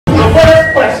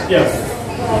Yes.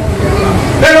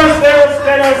 Let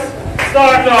us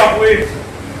start off with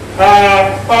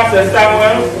Pastor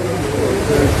Samuel.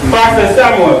 Pastor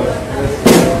Samuel,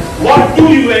 what do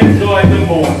you enjoy the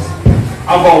most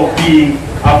about being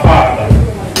a father?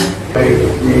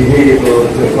 Being able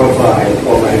to provide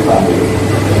for my family,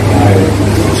 my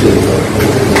children.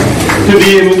 To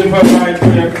be able to provide for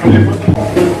your family.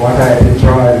 What I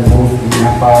enjoy most being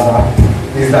a father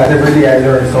is that every day I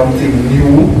learn something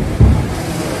new.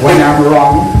 When I'm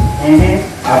wrong,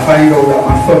 I find out that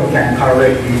my son can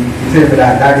correct me. He tells me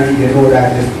that, Daddy, you know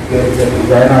that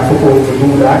you're not supposed to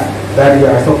do that. Daddy,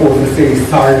 you're supposed to say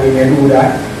sorry when you do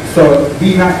that. So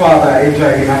being a father, I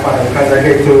enjoy being a father because I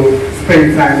get to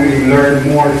spend time with him, learn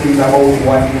more things about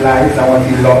what he likes and what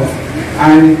he loves.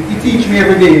 And he teaches me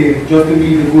every day just to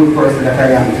be the good person that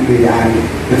I am today and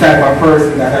the type of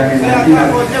person that I am.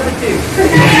 Everything.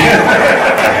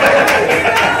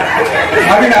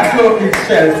 I'm in a floating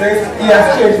shell, so he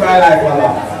has changed my life a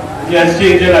lot. He has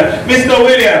changed your life. Mr.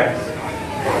 Williams,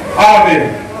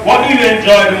 Arvin, what do you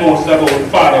enjoy the most about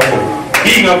fatherhood?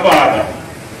 Being a father?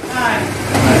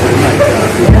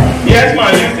 Yes,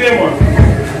 man, you say more.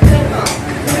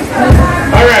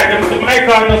 Alright, the mic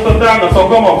on the sultana, so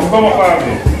come up,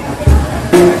 Arvin.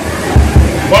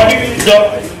 What do you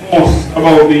enjoy the most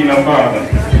about being a father?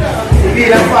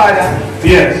 Being a father,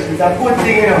 yes, it's a good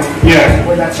thing, you know. Yeah.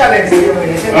 But a challenge, you know.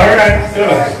 Alright, tell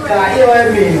us. Because you know what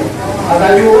I mean, as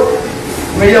a youth,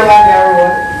 when you're on the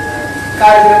road,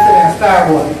 cars are saying star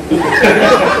boy.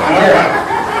 Alright.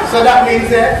 So that means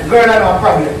girl are no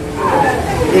problem.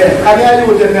 Yeah, because you're a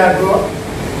youth and me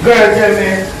girl tell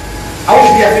me, I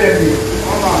wish be a celebrity.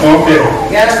 Okay.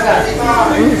 You understand?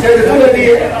 So the other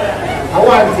day, I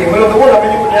want to say, well, the whole of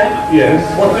the youth then, Yes.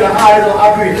 but when I don't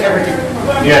agree to everything.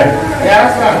 Yeah. You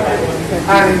understand?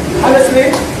 And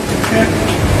honestly,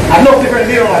 I know different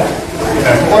deal man.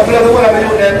 But because the one I'm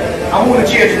doing then, I'm going to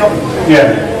change it up.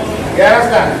 Yeah. You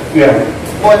understand? Yeah.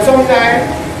 But sometimes,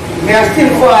 me I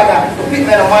still father to pick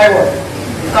me on my work.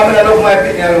 Because I love my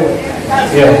picking alone.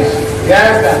 Yes. You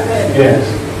understand? Yes.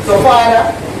 So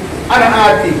father, I'm an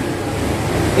hard thing.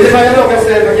 If you love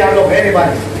yourself, you can't love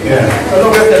anybody. Yeah. So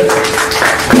love yourself.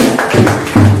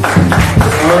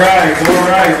 Alright.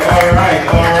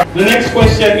 The next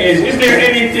question is there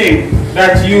anything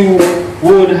that you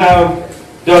would have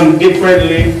done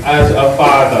differently as a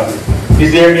father?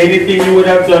 Is there anything you would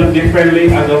have done differently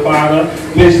as a father?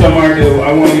 Mr. Martel,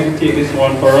 I want you to take this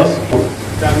one for us.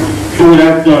 That you would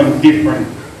have done different.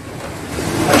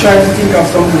 I try to think of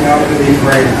something out of the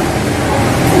right now.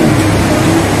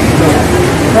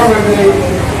 Probably,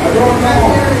 I don't know.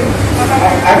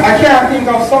 I can't think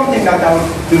of something that I would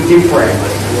do different.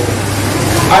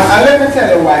 And let me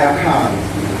tell you why I can't.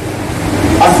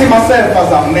 I see myself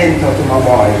as a mentor to my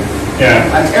boys. Yeah.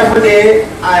 And every day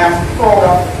I am proud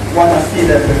of what I see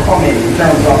them becoming in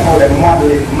terms of how they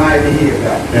model my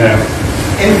behavior. Yeah.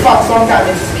 In fact, sometimes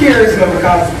it scares me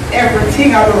because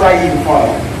everything I do right in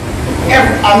follow.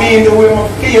 I mean, the way my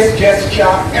face gesture,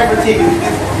 everything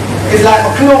is like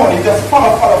a clone. It just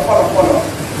follow.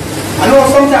 I know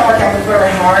sometimes I can be very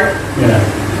hard. Yeah.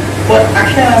 But I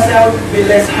can't say I would be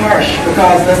less harsh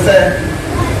because they say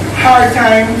hard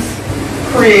times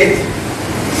create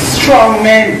strong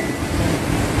men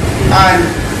and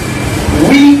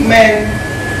weak men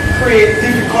create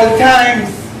difficult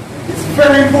times. It's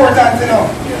very important to know.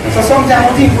 So sometimes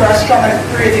we think we're strong and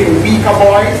creating weaker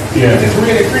boys. Yeah. It is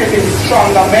really creating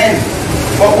stronger men.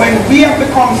 But when we have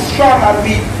become strong and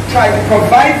we try to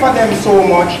provide for them so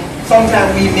much,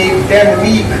 sometimes we make them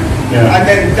weak. Yeah. And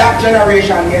then that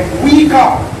generation gets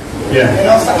weaker. Yeah. You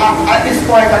know, so at this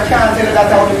point I can't tell you that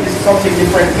I would do something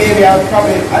different. Maybe I'll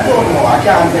probably, I don't know, I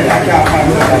can't tell you, I can't find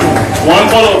out. One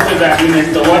follow-up to that,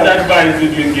 Minister. What advice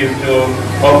would you give to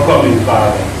upcoming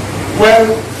fathers? Well,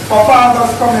 for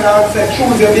fathers coming out, say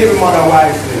choose your baby mother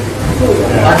wisely.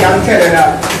 I can tell you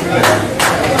that.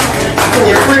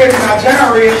 You're creating a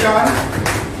generation.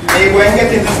 You go and get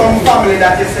into some family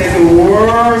that you say the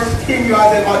worst thing you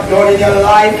have ever done in your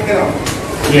life, you know.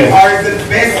 Yeah. Or it's the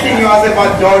best thing you have ever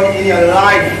done in your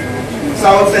life. So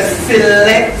I would say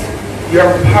select your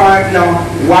partner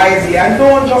wisely and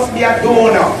don't just be a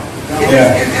donor.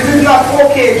 It is not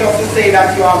okay just to say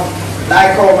that you have,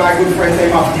 like how my good friend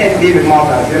said, you have 10 baby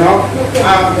mothers, you know.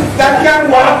 That can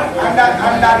work and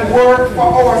that work for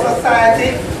our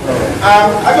society.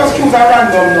 I just choose a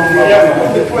random number,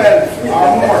 maybe 12 or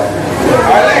more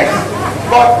or less.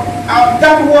 But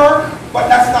that work, but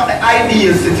that's not the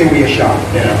ideal situation.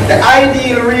 Yeah. The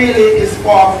ideal really is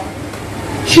for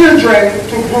children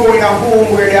to grow in a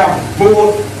home where they have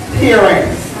both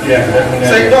parents. Yeah, definitely.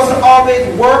 So it doesn't always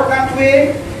work that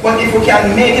way. But if we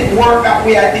can make it work that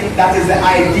way, I think that is the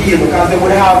ideal, because they would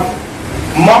have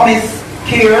mommy's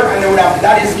care and they would have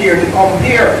daddy's care to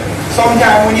compare.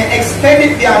 Sometimes when you extend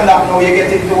it beyond that now, you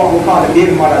get into what we call the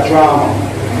baby mother drama.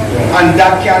 And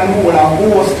that can hold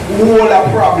a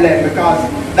problem, because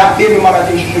that baby mother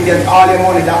thinks she should get all the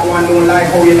money, that one don't like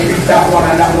how you treat that one,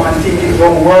 and that one think it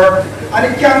don't work. And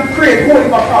it can create a whole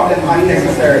heap of problem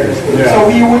unnecessarily. So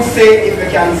we would say, if you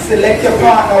can select your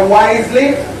partner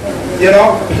wisely, you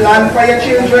know, plan for your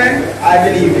children, I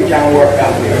believe it can work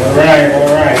that way.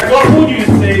 Alright. What would you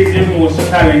say is the most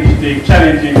challenging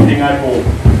thing at home?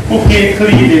 Cooking,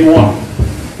 cleaning, what?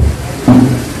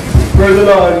 Praise the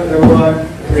Lord, everyone.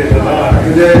 Praise the Lord.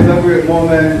 Today is a great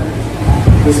moment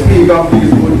to speak of these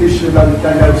good issues that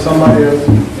can help somebody else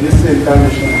in the same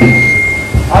condition.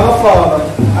 As a father,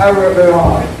 I work very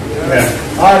hard. Yeah.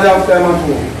 All the time at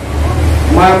home.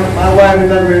 My wife is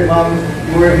a great mom,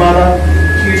 great mother.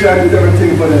 She tries to do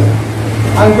everything for them.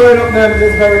 And growing up them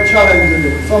is very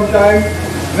challenging. Sometimes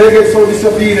they get so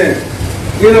disobedient.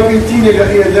 Get up in teenager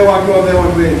age, they want to go their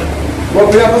own way.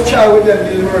 But we have to try with them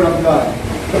in the word of God.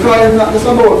 Because it's not just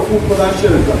about food, food and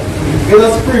shelter. It's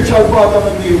a spiritual part of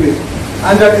the deal with.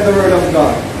 And that is the word of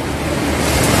God.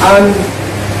 And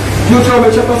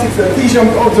Deuteronomy chapter 6 says, teach them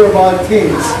to observe all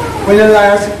things when you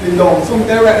lie and sitting down. Some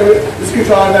they write the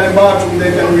scripture on the bathroom,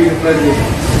 they can read it.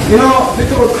 You know,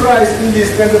 without Christ in this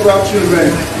kind of our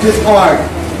children, it is hard.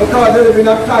 Because there has been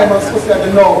a time of society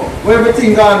now where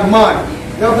everything gone mad.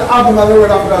 You have to have them as the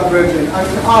word of God, brethren. And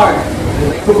it's hard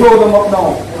to grow them up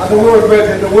now. And the word,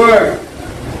 brethren, the word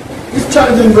is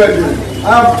challenging, brethren.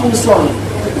 I have 2 sons,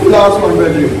 2 last one,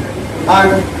 brethren.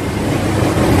 And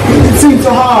it seems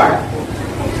so hard.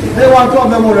 They want to have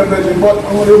them on the brethren, but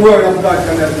only the word of God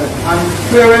can help them. And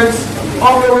parents,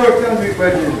 all the word can be,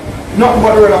 brethren. Nothing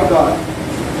but the word of God.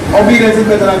 Obedience is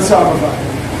better than sacrifice.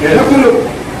 You have to look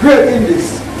great in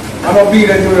this. And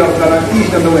obedience to the word of God and teach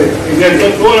them the way. Yes, so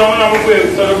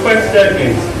the question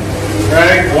is,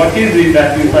 right, what is it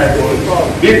that you find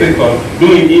difficult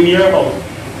doing in your house?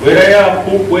 Whether you have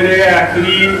cook, whether you have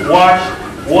clean, wash,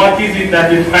 what is it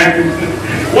that you find?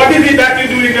 What is it that you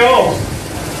do in your house?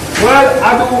 Well,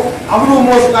 I do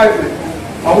most likely.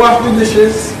 I wash the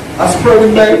dishes, I spread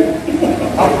the bed,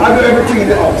 I do everything in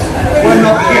the house. When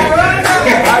not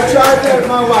I try to help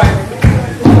my wife.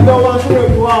 I don't want to work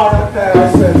too hard and tire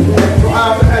herself. So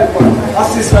I have to help her,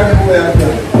 assist her in the way I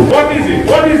can. What is it?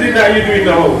 What is it that you do in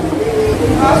the house?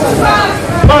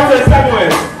 Pastor Samuel,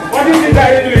 what is it that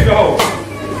you do in the house?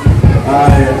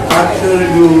 I actually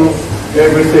do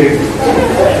everything.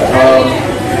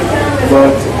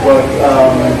 But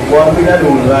one thing I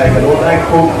don't like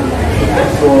cook,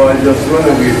 so I just run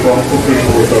away from cooking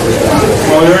most of the time.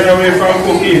 Oh, you run away from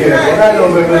cooking? Yeah, but I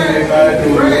love everything I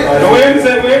do. When you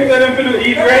tell them to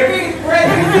eat bread?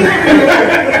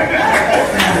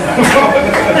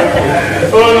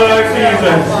 Oh Lord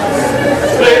Jesus.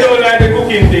 So you don't like the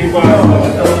cooking thing, Pastor?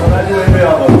 No, I do every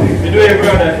other thing. You do every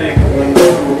other thing?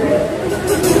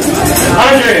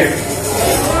 Andre,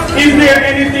 is there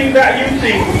anything that you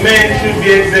think men should be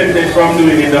exempted from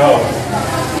doing in the house?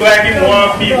 So I give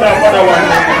one piece and other one.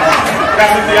 Can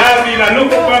you see Alvin, look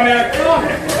up on me?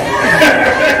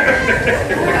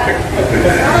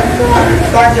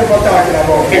 Thank you for talking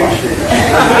about washing.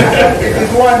 It is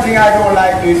one thing I don't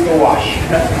like to is to wash.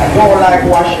 I don't like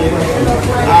washing.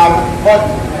 But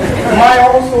my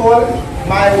household,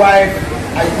 my wife,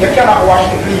 you cannot wash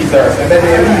the freezers and then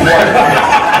they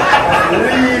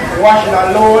leave washing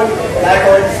alone, like I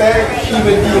would say, she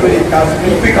will deal with it because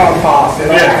we quick and fast, you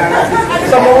know. Yeah.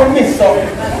 Someone will miss something.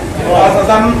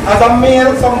 As a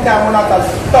male, sometimes we're not as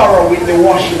thorough with the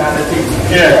washing and the things.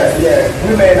 Yeah.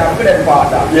 Women are good part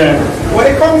of that. Yeah. When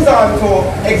it comes down to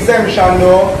exemption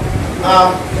though,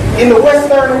 in the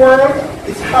Western world,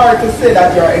 it's hard to say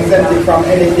that you're exempted from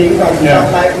anything because it's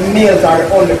not like males are the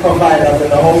only providers in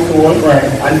the household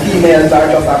and females are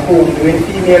just at home doing.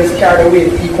 Females carry the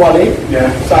weight equally.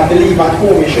 So I believe at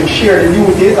home you should share the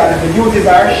duties, and if the duties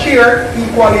are shared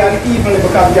equally and evenly,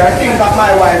 because there are things that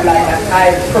my wife like that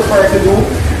I prefer to do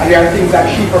and there are things that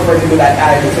she prefers to do that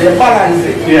I do. So you balance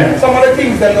it. Some of the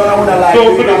things that I wouldn't like.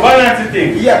 So for the balance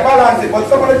thing? Yeah, balance it. But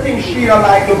some of the things she don't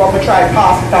like to, but we try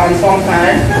pass it on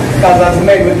sometimes because as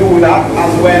men we do that as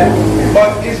well.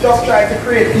 But it's just trying to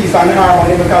create peace and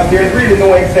harmony because there's really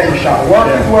no exemption.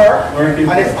 Work is work,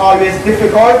 and it's always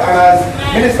difficult. And as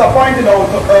Minister pointed out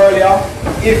earlier,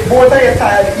 if both of you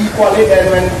tired equally, then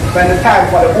when the time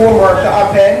for the homework to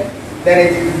happen, then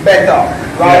it is better.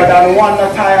 Rather than one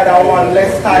not tired and one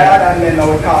less tired, and then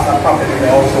we cause a problem in the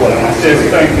household.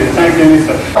 Thank you,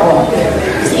 Mr.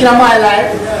 In my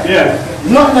life, Yeah.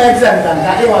 not no exemption,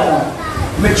 that you want to know.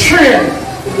 me train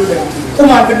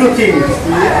woman to do things.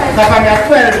 Because I'm a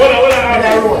 12.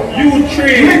 You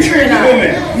train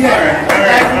women? Yeah.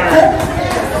 Alright.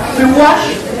 To wash,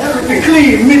 to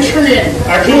clean, me train.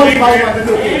 Woman to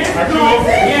do things.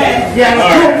 Yeah, I'm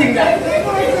joking that.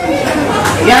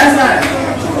 You understand?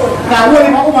 Because what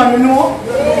if a woman know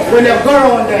when they go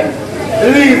around them,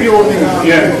 leave you with me.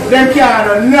 Yeah. Them can't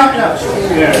do nothing else.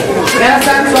 Yeah. You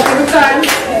understand? So every time,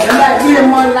 they like blame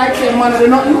man like say man do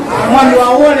nothing, man do a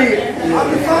whole year.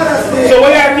 So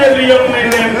what you tell the young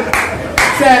men then?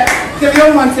 Say, the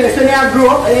young man says, so you grow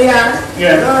up, you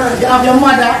have your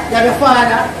mother, you have your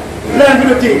father, learn to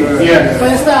do things. Yeah. So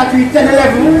you start with 10,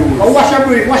 11, or wash your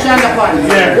brief, wash your underpants,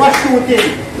 wash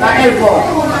shooting, like elbow.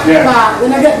 Yeah. But when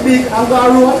you get big and go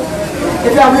on road,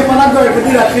 if you have wait for a girl to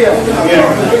do that for you,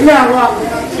 it may not work.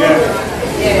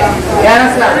 You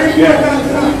understand?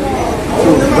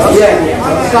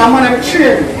 So I'm going to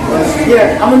train.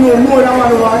 I'm going to know more than what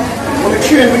I want. I'm going to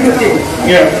train with you things.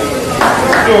 Yes.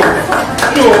 Cook,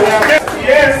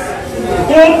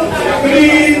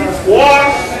 clean,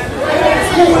 wash,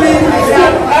 schooling,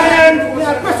 and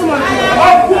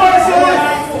of course,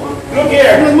 look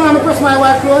here. My mom press my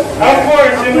wife's clothes. Of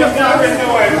course, you must not press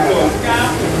your wife's clothes.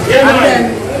 Yeah,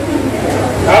 man.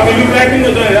 I'll be looking like you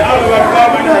know the out of a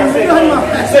carbon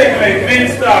segment, main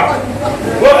stock.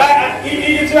 Well,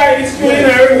 it's right, it's true.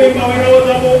 I remember when I was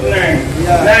about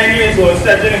 9 years old,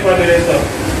 started Jennifer to this stuff.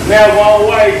 I have one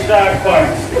white short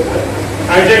pants.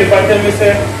 And Jennifer tell me,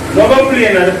 say, don't go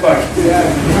playing at the pants.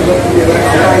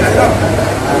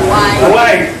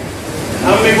 White.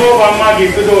 And me go over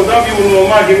Maggie, for those of you who know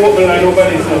Maggie open line over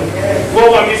this stuff. Go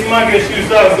over Miss Maggie's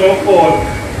shoes also fall.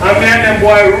 And me and them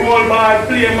boy roll ball,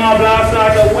 play marble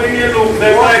outside, when you look, the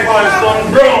white pants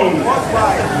turn brown.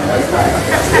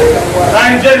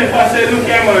 And Jennifer said, look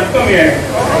here man, come here.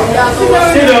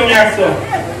 Sit down here, sir.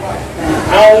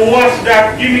 And wash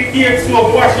that, give me cake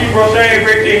soap, washing brush and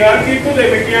everything. Until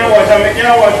today, we can't wash, and we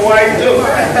can't wash white too.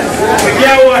 We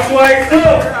can't wash white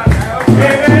too.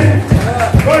 Amen.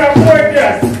 But of course,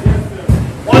 yes.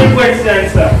 One question,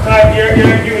 sir. You're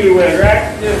really well, right?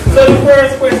 Yes. So the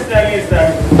first question is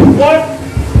that,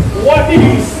 what did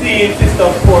you see in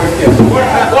Sister Portia?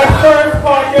 What first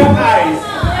caught your eyes?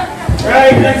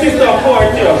 Right, in Sister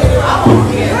Portia?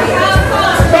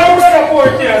 Come, Brother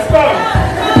Portia, come.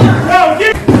 Come,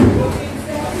 give.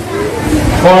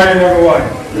 Morning, everyone.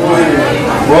 Morning.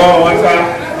 Wow, what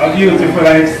a beautiful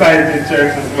and exciting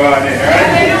church this morning,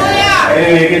 right?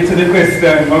 Anyway, get to the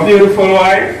question. My beautiful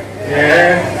wife.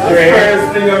 Yeah, the first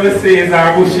thing I'm going to say is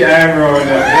our bushy eyebrow. Love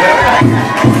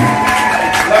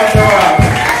the rock.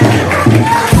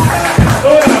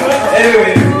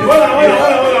 Anyway, hold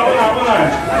on.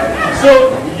 So,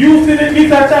 you see the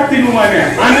guitar chatting woman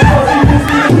here. And the first thing you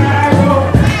see is my eyebrow.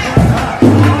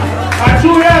 A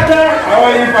true yata. I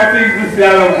want you to think this is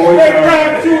a love boy.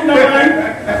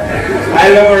 I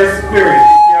love her spirit.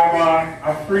 You have a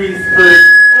free spirit.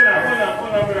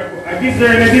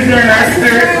 Discern our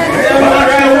spirit.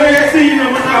 Where you see,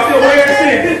 where you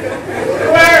see?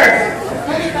 Where?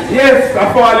 Yes, I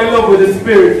fall in love with the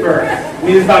spirit first.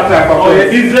 Means that type of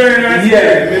person. You discern our spirit?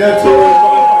 Yeah.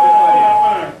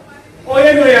 Oh,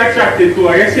 you know you're attracted to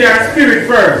her. You see our spirit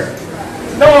first.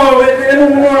 No, we know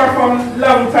more from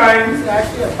long time.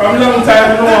 From long time,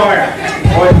 we know her.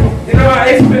 But, you know,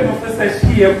 I expect me to say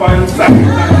she upon something.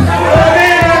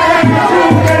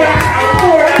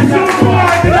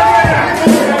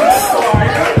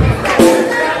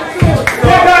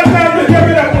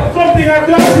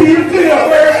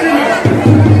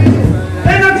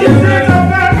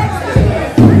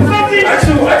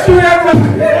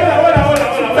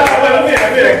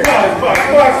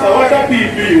 What appeal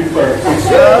to you first?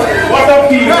 What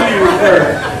appeal to you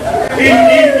first? In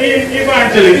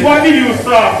evangelist, what did you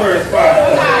saw first,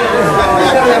 Pastor?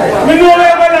 We know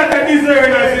ever that I discern,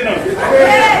 you know.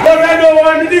 But I don't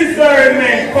want the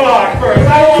discernment part first. I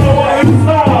want to what you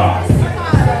saw.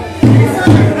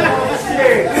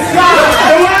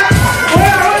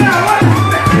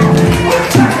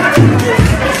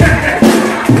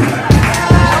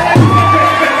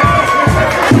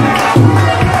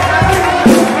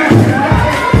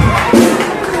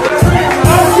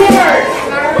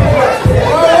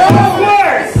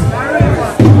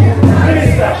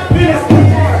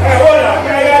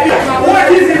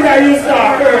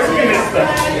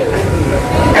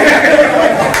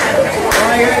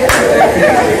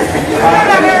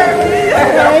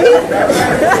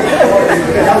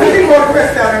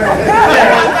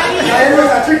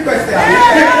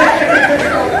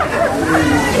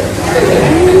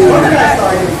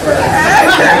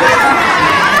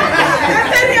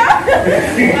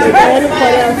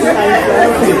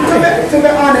 To be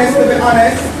honest, it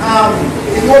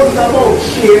wasn't about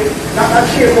shape. That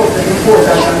shape wasn't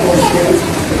important about shape.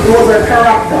 It was a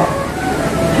character.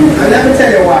 And let me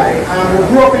tell you why. We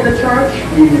grew up in the church,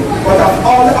 but of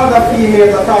all the other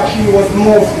females, I thought she was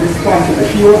most responsible.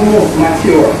 She was most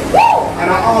mature.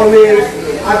 And I always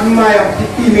admire the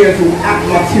females who act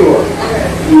mature.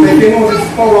 If you know this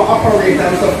power operator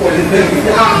and so forth, if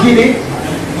you act giddy,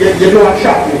 you don't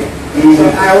attract me. So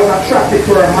I was attracted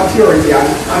to her maturity,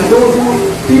 and those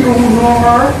people who know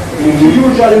her, she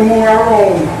usually more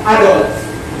around adult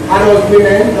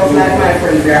women, just like my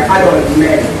friends, they're adult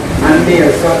men and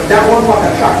males. So that was what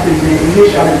attracted me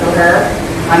initially to her,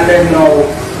 and then now,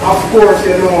 of course,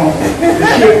 you know, the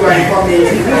shape went for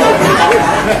me.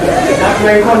 That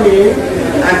went for me,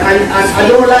 and I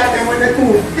don't like them when they're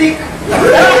too thick.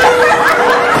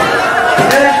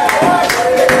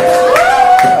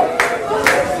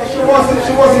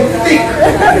 She wasn't thick.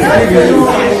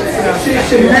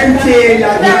 She maintained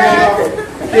that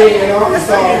thing, you know.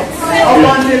 So up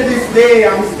until this day,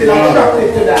 I'm still attracted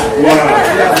to that. Wow.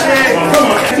 Yeah. Come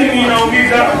on. You know,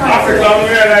 we're Africa. We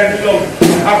realize we love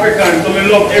Africans, so we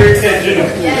love heritage, you know.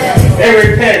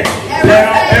 Heritage. You know,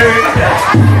 heritage.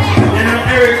 You know,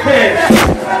 heritage.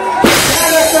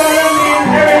 That's all I mean,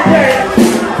 heritage.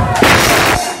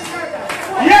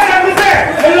 Yeah, that's what I'm saying.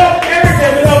 We love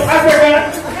heritage. We love Africa.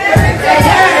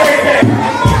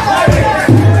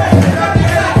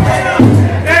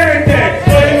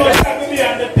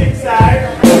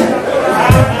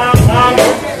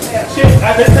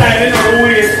 At the time, you know, the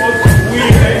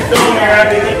weed down there, I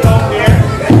did it out there.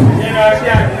 You know, she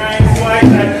had 9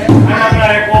 wives, and I'm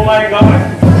like, oh my God,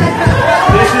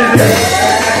 this is it.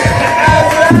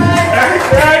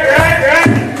 right.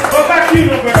 But back to you,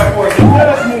 brother Porter. Let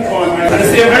us move on, man. The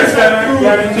same person,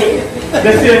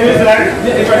 the same is like,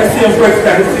 if I the same person,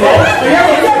 the same. Yeah.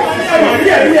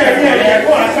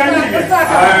 Go on, continue.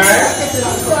 Alright.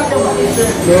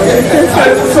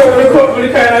 So the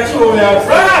kind of show me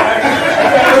outside.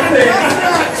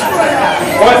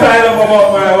 What I love about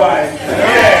my wife.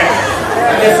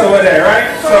 Yeah. It's over there, right?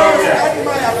 So yeah.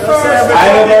 I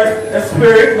love her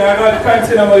spirit, and I got to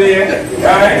continue over there.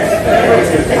 Right?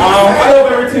 I love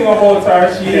everything about her.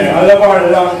 I love her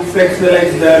long, sexy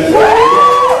legs then.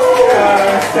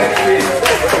 Sexy.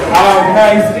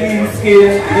 Nice clean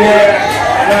skin. Yeah.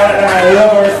 And I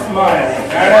love her smile.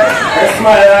 Right? Her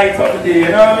smile lights up the day, you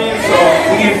know what I mean? So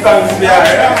we give thanks to her.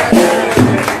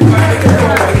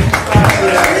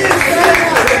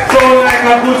 Sound like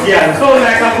a good girl.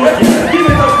 Give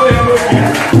it up for your good girl.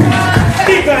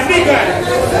 Deacon.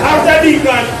 After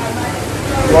Deacon,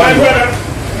 my brother,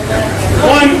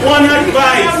 one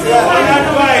advice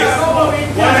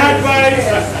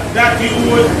that you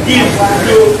would give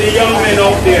to the young men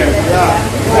out there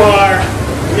for,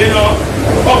 you know,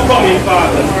 upcoming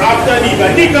fathers. After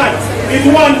Deacon is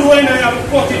one doing and I'm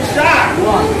fucking sharp.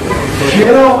 You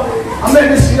know, I met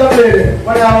this young lady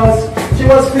when she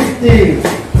was 15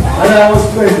 and I was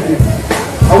 20.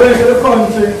 I went to the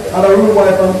country and a rude boy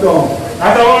from town.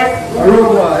 That's a what? A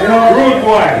rude boy, you know? Rude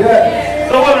boy. Yeah.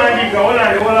 So hold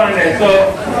on there. So,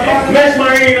 mesh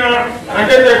marina and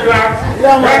desert clocks,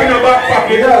 back in the back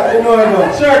pocket. Yeah, you know.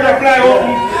 Shirt to fly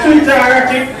open, sweater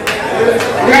ratchet.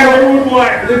 Kind of rude boy.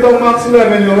 Little Max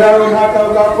 11, you know, we are going to have to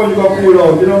go cool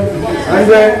out, you know. And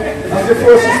then, as the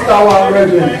first sister was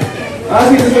ready. I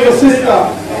see this little sister,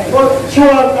 but she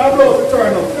was about to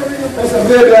turn up. I said,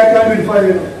 baby, I can't do it for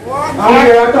you. I'm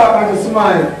here to talk and to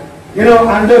smile. You know,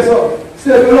 and just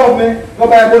say if you love me, go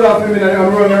buy a good for me and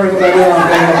I'm running around like that.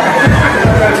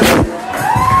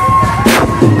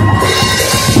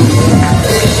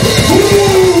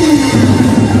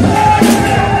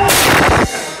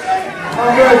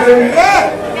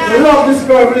 I love this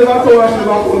girl, but I told her she's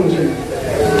about country.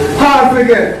 Hard to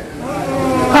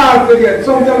get.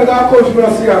 Sometimes I got coach me to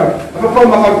see her. I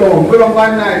come back at home, go down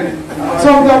by night.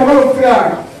 Sometimes I look for her.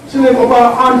 She live up her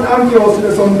auntie house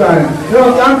sometimes. You know,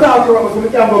 I'm talking about so we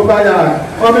can't go by her.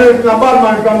 I'm a bad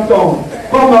man from town.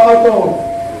 Come back at home.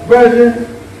 Virgin.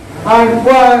 And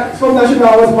boy, sometimes she don't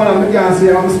always man and I can't see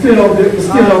her. I'm still love her.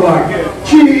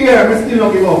 3 years, I still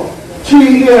not give up. 3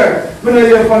 years, I don't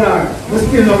hear from her. I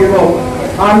still not give up.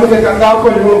 And I get a dog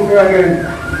for her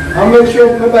again. I make sure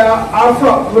I buy a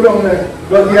frock go down there,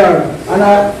 and I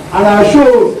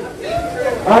shoes.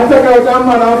 I take out a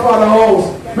man and father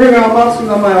house, bring her back to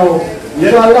my house.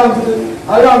 Yes. So I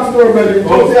lamp to her bedroom.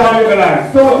 30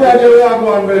 years we are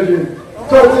going bedroom.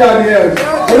 30 years.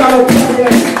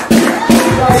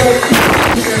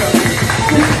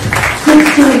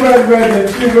 6 children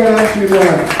bedroom, children and children.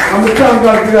 I'm the thank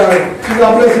God for her. She's a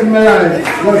blessing in my life.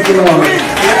 Bless the Lord.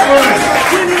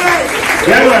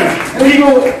 Yeah, man.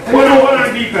 One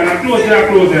on Deacon, I'm close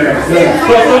there. Yeah.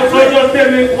 So just tell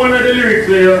me one of the lyrics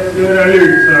there, the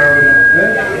lyrics are.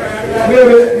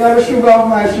 Baby, you have a sugar of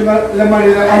my sugar, lemon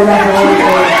is around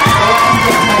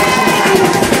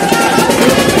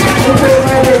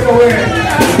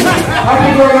Happy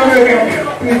to America.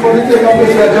 People to take up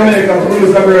this Jamaica to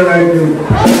produce a girl like you.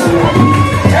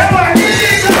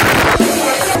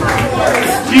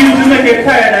 She used to make it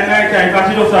tired at night time because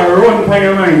she just run by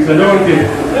your mind, so don't it?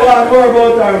 Well, more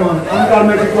about time, man. I'm going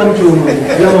to make it come true, man.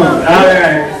 Yeah, man.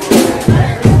 Alright.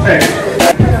 Hey.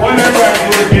 One advice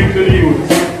you would give to the youth?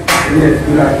 Yes,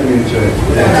 good afternoon, church.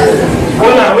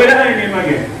 Hold on, where's the name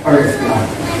again? Oris Clark.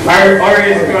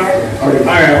 Oris Clark?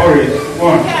 Alright, Oris. Go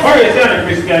on. Oris, you're not a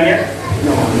Christian yet?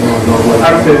 No.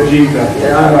 Accept Jesus.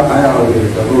 Yeah, I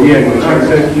always. Yeah,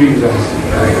 accept Jesus.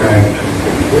 Right.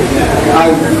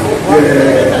 As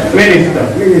the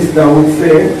minister would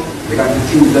say, we got to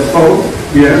choose the spouse.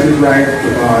 Yeah. This is right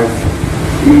because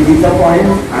we disappoint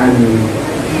and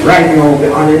right now be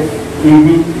honest. Yeah,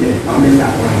 I'm in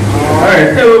that one.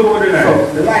 Alright, tell me about the line.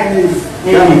 So the line is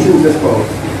we have to choose the spouse.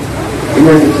 We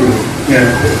have to choose. Yeah.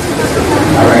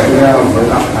 Alright, we have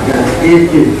 8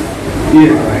 kids.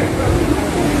 Yeah. Alright.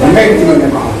 The main thing in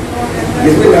them all.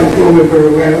 This will have to me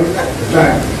very well.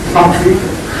 Right. Toxic.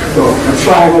 So I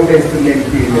try my best to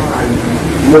maintain it and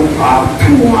look at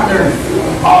 2 mothers.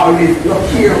 Always look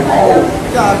here,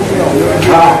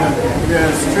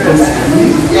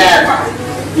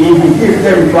 give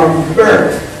them from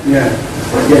birth. Yeah.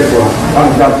 But guess what?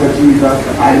 Thank God for Jesus.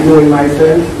 I know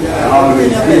myself. I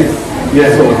always did. Yeah.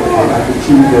 So I have to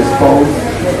choose the spouse.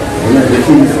 And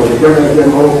everything. So the brothers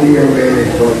them out there where they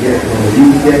don't get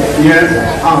you get. Yes.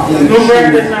 No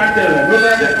brothers not telling.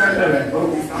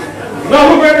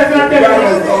 No, brothers not telling.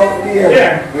 Brothers out there.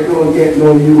 Yeah. We don't get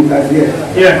no youth as yet.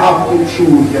 Yeah. Have to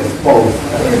choose the spouse.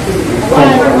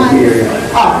 Come from here.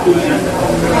 Have to choose.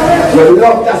 You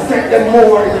love to set them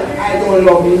more. I don't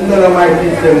love none of my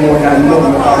kids them more than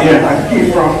love. Yeah. I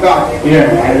give from God. Yeah.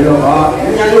 I love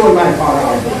me alone my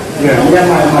father. Yeah. Me and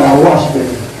my mother wash them.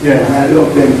 Yeah. And I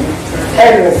love them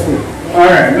endlessly.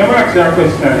 Alright, let me ask you a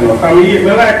question now. Can we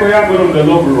like we are going on the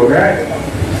love road, right?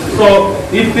 So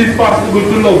if it's possible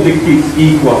to love the kids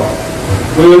equal,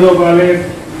 will you love a left?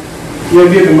 You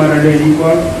get the mother then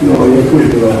equal? No, you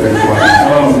couldn't love them equal.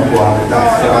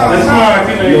 That's smart,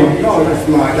 you know. No, that's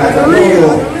smart. That's a no.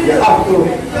 You have to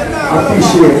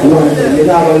appreciate one thing. You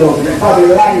never love them.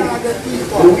 Probably like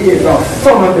the weight of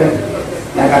some of them.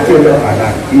 Like I tell you, I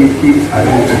got 8 kids, I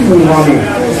got 2 mommy.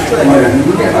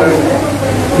 You never love them.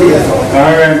 Yes.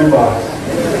 Alright, boss.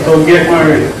 So get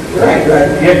married. Right.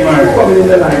 Get married. Coming in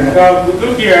the line.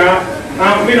 Look here,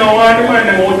 we don't want to man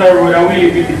them out the road and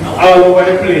we live it all over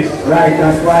the place. Right,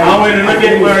 that's why. And when they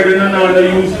get married, they don't know the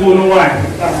use phone why.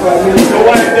 That's why we So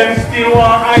why them still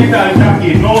want idle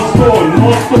jacket? No stone.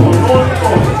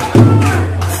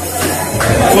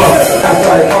 Well, that's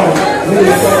why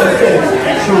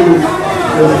choose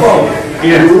the spouse.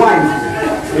 Yeah. The wife.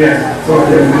 yeah. So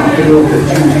then you know to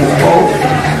choose the spouse.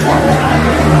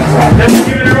 Let's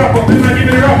give it a wrap up. But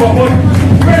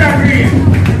Brother Green,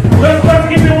 let's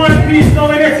give me one piece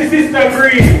now and it's Sister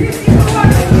Green.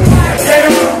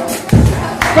 Yeah,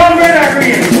 come Brother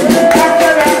Green.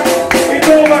 After that, it's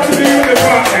over to the youth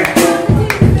department.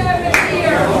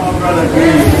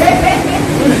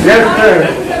 Yes, sir.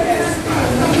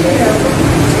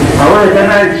 I work a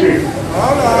night shift.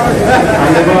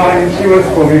 And the morning she was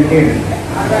coming in.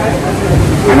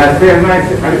 And I said,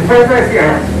 and the first I see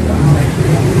her,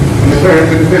 and the first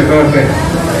to the center I said,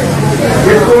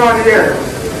 what's going on here?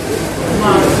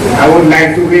 I would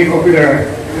like to wake up with her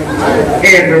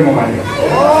every morning.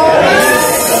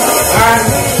 And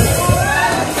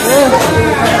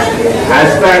I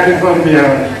started from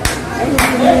there.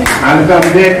 And from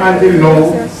there until now,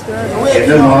 in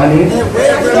the morning,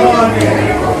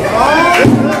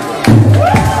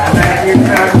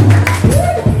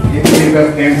 it was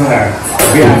came to her.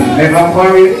 We have never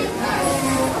quarreled.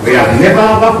 We have never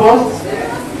had a fuss.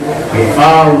 We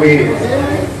always.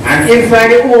 And inside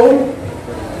the home,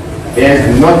 there's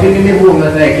nothing in the home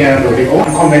that I can do. The home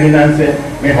come in and say,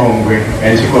 I'm hungry.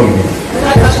 And she comes in.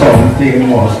 Something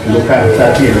must look at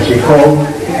that here. She comes.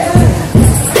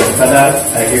 For that,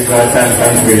 I give her thanks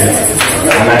and praise.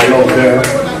 And I love her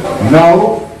now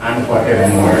and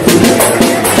forevermore.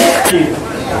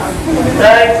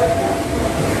 Right?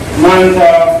 Man's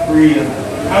are free.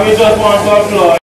 And we just want to applaud.